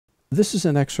This is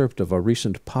an excerpt of a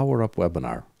recent Power Up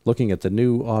webinar looking at the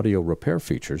new audio repair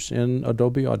features in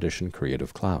Adobe Audition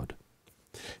Creative Cloud.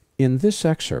 In this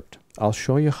excerpt, I'll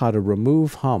show you how to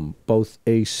remove hum, both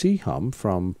AC hum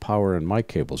from power and mic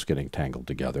cables getting tangled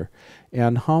together,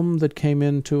 and hum that came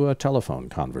into a telephone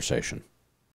conversation.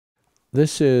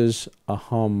 This is a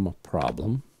hum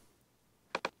problem,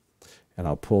 and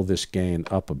I'll pull this gain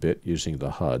up a bit using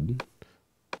the HUD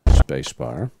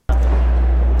spacebar.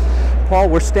 Paul,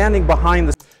 we're standing behind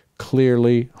the...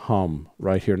 Clearly hum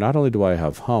right here. Not only do I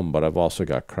have hum, but I've also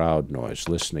got crowd noise.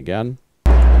 Listen again.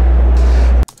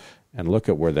 And look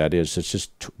at where that is. It's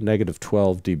just negative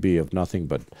 12 dB of nothing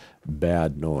but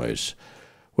bad noise.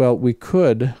 Well, we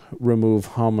could remove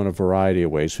hum in a variety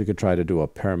of ways. We could try to do a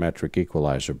parametric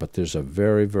equalizer, but there's a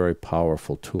very, very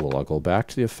powerful tool. I'll go back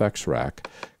to the effects rack,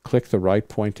 click the right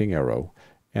pointing arrow,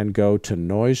 and go to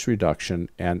noise reduction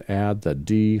and add the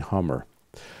de-hummer.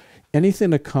 Anything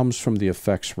that comes from the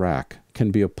effects rack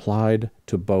can be applied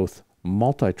to both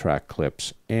multi-track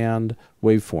clips and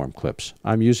waveform clips.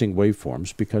 I'm using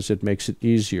waveforms because it makes it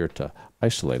easier to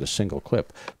isolate a single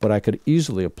clip, but I could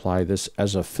easily apply this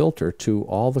as a filter to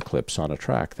all the clips on a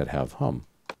track that have hum.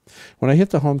 When I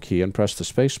hit the home key and press the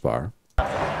spacebar,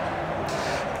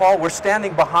 Paul, we're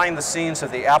standing behind the scenes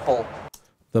of the Apple.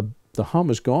 The hum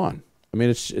is gone. I mean,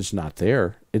 it's not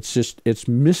there. It's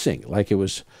missing, like it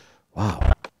was,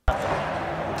 wow.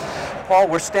 Paul,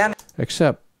 we're standing...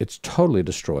 Except it's totally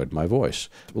destroyed my voice.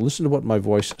 Well, listen to what my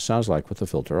voice sounds like with the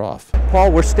filter off.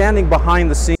 Paul, we're standing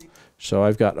behind the scenes. So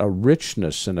I've got a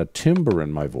richness and a timbre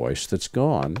in my voice that's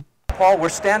gone. Paul, we're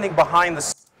standing behind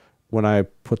the... When I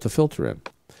put the filter in.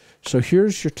 So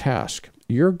here's your task.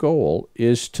 Your goal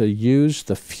is to use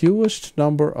the fewest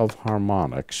number of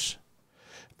harmonics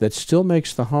that still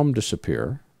makes the hum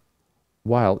disappear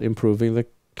while improving the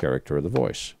character of the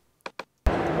voice.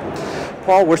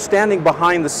 Paul, we're standing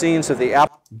behind the scenes of the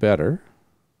Apple. Better.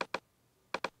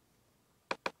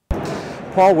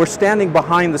 Paul, we're standing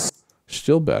behind the...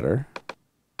 Still better.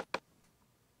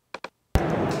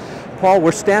 Paul,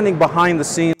 we're standing behind the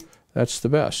scenes. That's the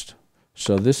best.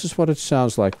 So this is what it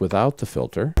sounds like without the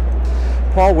filter.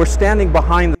 Paul, we're standing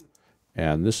behind the...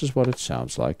 And this is what it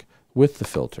sounds like with the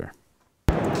filter.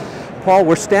 Paul,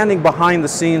 we're standing behind the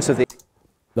scenes of the...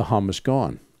 The hum is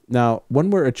gone. Now,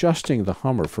 when we're adjusting the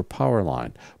hummer for power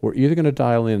line, we're either going to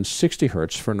dial in 60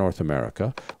 Hertz for North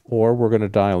America, or we're going to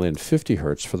dial in 50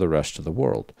 Hertz for the rest of the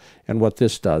world. And what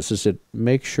this does is it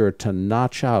makes sure to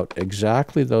notch out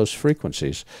exactly those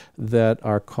frequencies that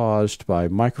are caused by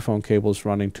microphone cables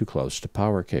running too close to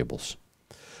power cables.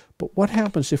 But what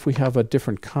happens if we have a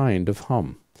different kind of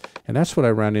hum? And that's what I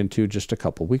ran into just a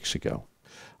couple weeks ago.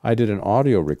 I did an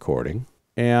audio recording,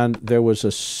 and there was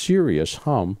a serious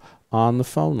hum on the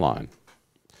phone line.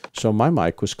 So my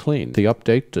mic was clean. The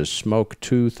update to Smoke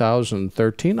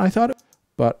 2013, I thought,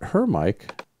 but her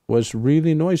mic was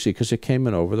really noisy because it came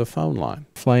in over the phone line.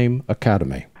 Flame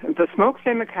Academy. The Smoke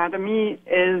Flame Academy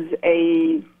is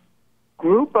a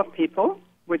group of people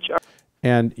which are...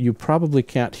 And you probably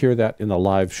can't hear that in the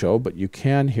live show, but you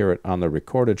can hear it on the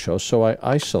recorded show, so I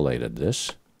isolated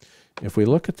this. If we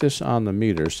look at this on the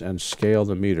meters and scale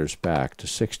the meters back to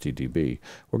 60 dB,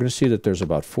 we're going to see that there's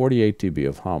about 48 dB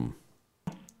of hum.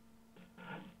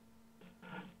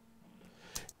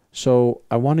 So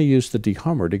I want to use the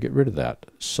de-hummer to get rid of that.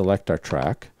 Select our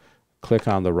track, click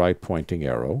on the right pointing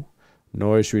arrow,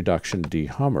 noise reduction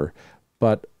de-hummer,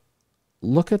 but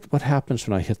look at what happens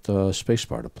when I hit the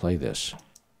spacebar to play this.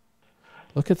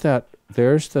 Look at that.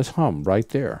 There's the hum right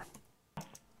there.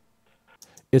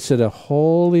 It's at a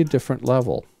wholly different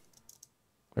level.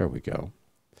 There we go.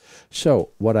 So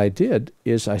what I did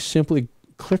is I simply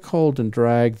click, hold, and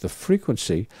drag the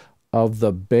frequency of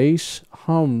the bass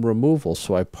hum removal.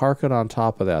 So I park it on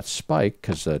top of that spike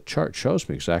because the chart shows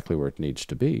me exactly where it needs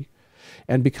to be.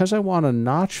 And because I want a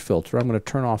notch filter, I'm going to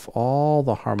turn off all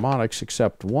the harmonics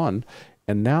except one.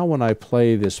 And now when I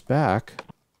play this back,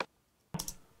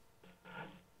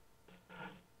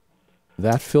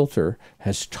 that filter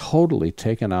has totally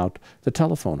taken out the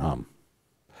telephone hum.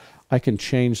 I can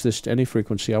change this to any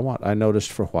frequency I want. I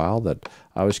noticed for a while that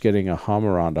I was getting a hum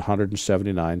around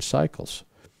 179 cycles.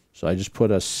 So I just put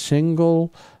a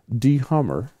single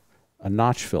de-hummer, a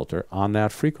notch filter, on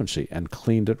that frequency and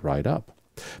cleaned it right up.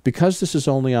 Because this is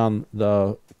only on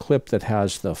the clip that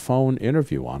has the phone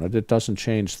interview on it, it doesn't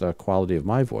change the quality of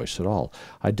my voice at all.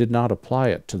 I did not apply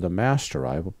it to the master.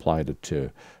 I applied it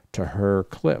to her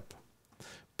clip.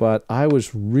 But I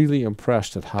was really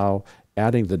impressed at how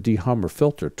adding the de-hummer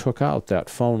filter took out that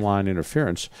phone line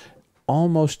interference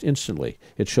almost instantly.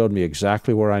 It showed me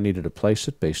exactly where I needed to place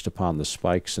it based upon the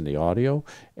spikes in the audio,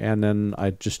 and then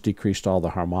I just decreased all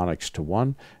the harmonics to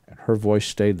 1, and her voice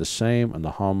stayed the same, and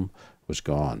the hum was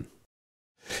gone.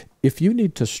 If you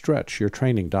need to stretch your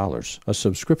training dollars, a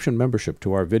subscription membership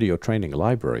to our video training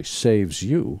library saves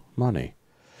you money.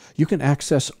 You can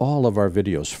access all of our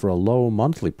videos for a low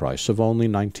monthly price of only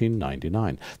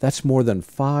 $19.99. That's more than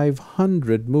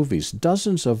 500 movies,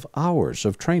 dozens of hours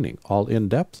of training, all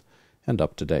in-depth and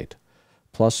up-to-date.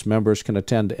 Plus, members can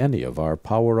attend any of our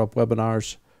Power Up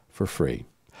webinars for free.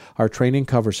 Our training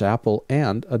covers Apple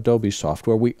and Adobe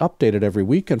software. We update it every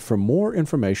week, and for more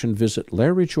information, visit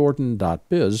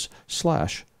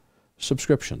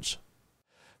larryjordan.biz/subscriptions.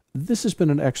 This has been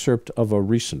an excerpt of a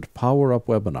recent Power Up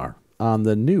webinar on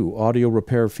the new audio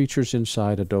repair features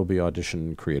inside Adobe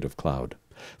Audition Creative Cloud.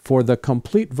 For the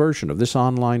complete version of this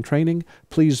online training,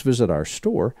 please visit our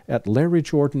store at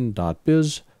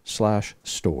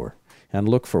larryjordan.biz/store and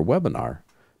look for webinar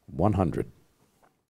 100.